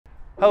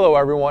Hello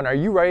everyone, are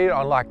you ready to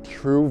unlock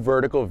true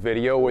vertical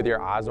video with your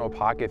Osmo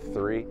Pocket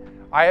 3?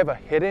 I have a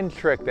hidden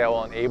trick that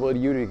will enable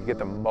you to get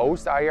the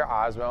most out of your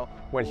Osmo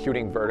when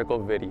shooting vertical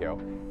video.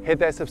 Hit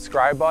that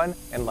subscribe button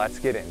and let's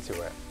get into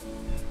it.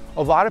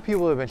 A lot of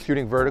people have been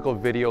shooting vertical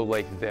video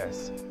like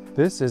this.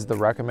 This is the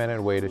recommended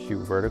way to shoot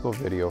vertical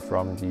video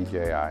from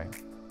DJI.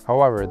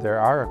 However, there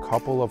are a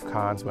couple of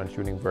cons when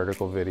shooting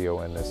vertical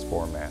video in this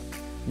format.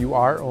 You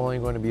are only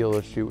going to be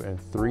able to shoot in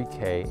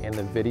 3K and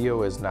the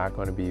video is not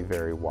going to be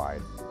very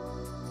wide.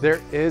 There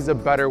is a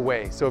better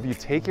way. So if you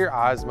take your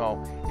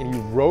Osmo and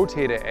you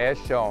rotate it as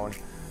shown,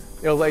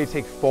 it'll let you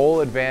take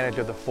full advantage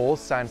of the full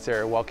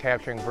sensor while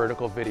capturing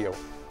vertical video.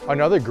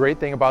 Another great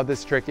thing about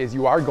this trick is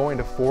you are going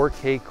to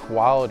 4K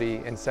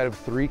quality instead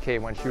of 3K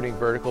when shooting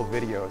vertical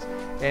videos.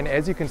 And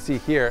as you can see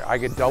here, I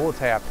get double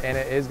tap and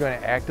it is going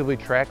to actively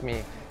track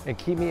me and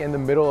keep me in the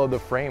middle of the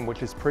frame,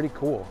 which is pretty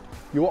cool.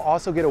 You will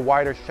also get a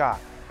wider shot.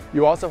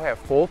 You also have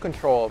full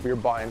control of your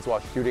buttons while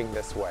shooting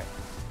this way.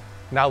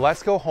 Now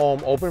let's go home,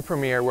 open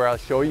Premiere, where I'll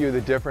show you the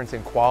difference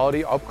in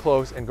quality up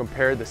close and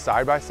compare the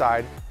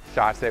side-by-side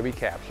shots that we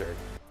captured.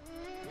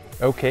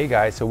 Okay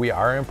guys, so we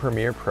are in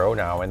Premiere Pro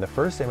now, and the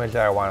first image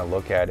that I want to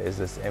look at is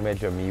this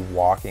image of me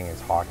walking and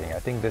talking. I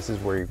think this is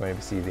where you're going to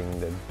be seeing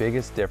the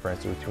biggest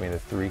difference between the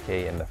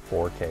 3K and the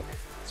 4K.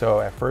 So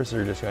at first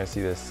you're just going to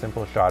see this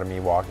simple shot of me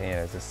walking in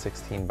as a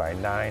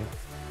 16:9.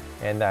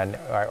 And then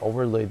I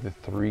overlaid the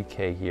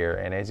 3K here,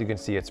 and as you can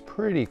see, it's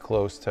pretty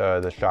close to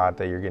the shot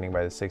that you're getting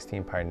by the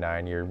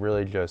 16:9. You're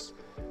really just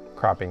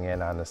cropping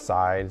in on the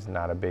sides,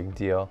 not a big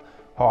deal.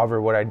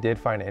 However, what I did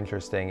find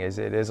interesting is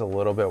it is a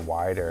little bit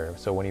wider.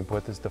 So when you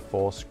put this to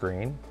full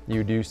screen,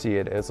 you do see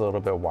it is a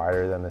little bit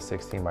wider than the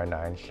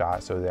 16:9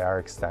 shot. So they are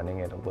extending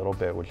it a little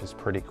bit, which is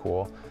pretty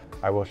cool.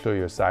 I will show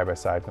you a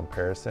side-by-side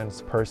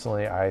comparisons.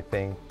 Personally, I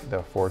think the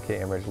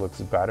 4K image looks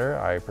better.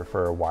 I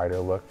prefer a wider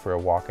look for a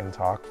walk and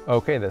talk.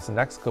 Okay, this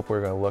next clip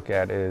we're gonna look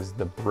at is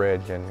the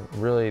bridge, and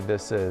really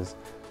this is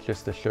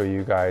just to show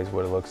you guys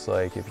what it looks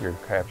like if you're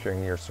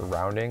capturing your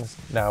surroundings.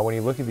 Now, when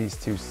you look at these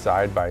two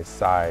side by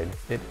side,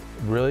 it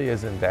really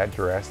isn't that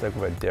drastic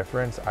of a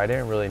difference. I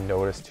didn't really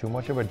notice too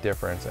much of a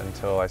difference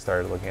until I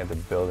started looking at the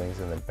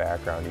buildings in the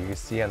background. You can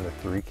see on the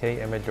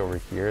 3K image over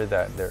here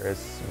that there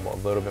is a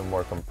little bit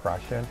more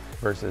compression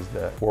versus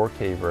the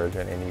 4K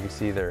version, and you can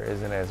see there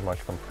isn't as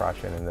much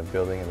compression, and the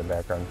building in the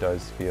background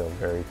does feel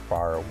very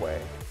far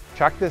away.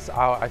 Check this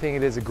out. I think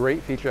it is a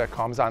great feature that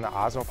comes on the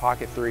Osmo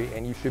Pocket 3,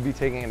 and you should be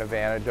taking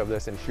advantage of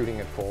this and shooting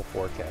in full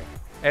 4K.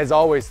 As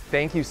always,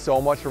 thank you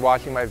so much for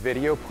watching my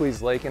video.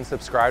 Please like and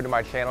subscribe to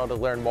my channel to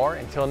learn more.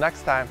 Until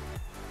next time,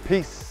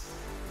 peace.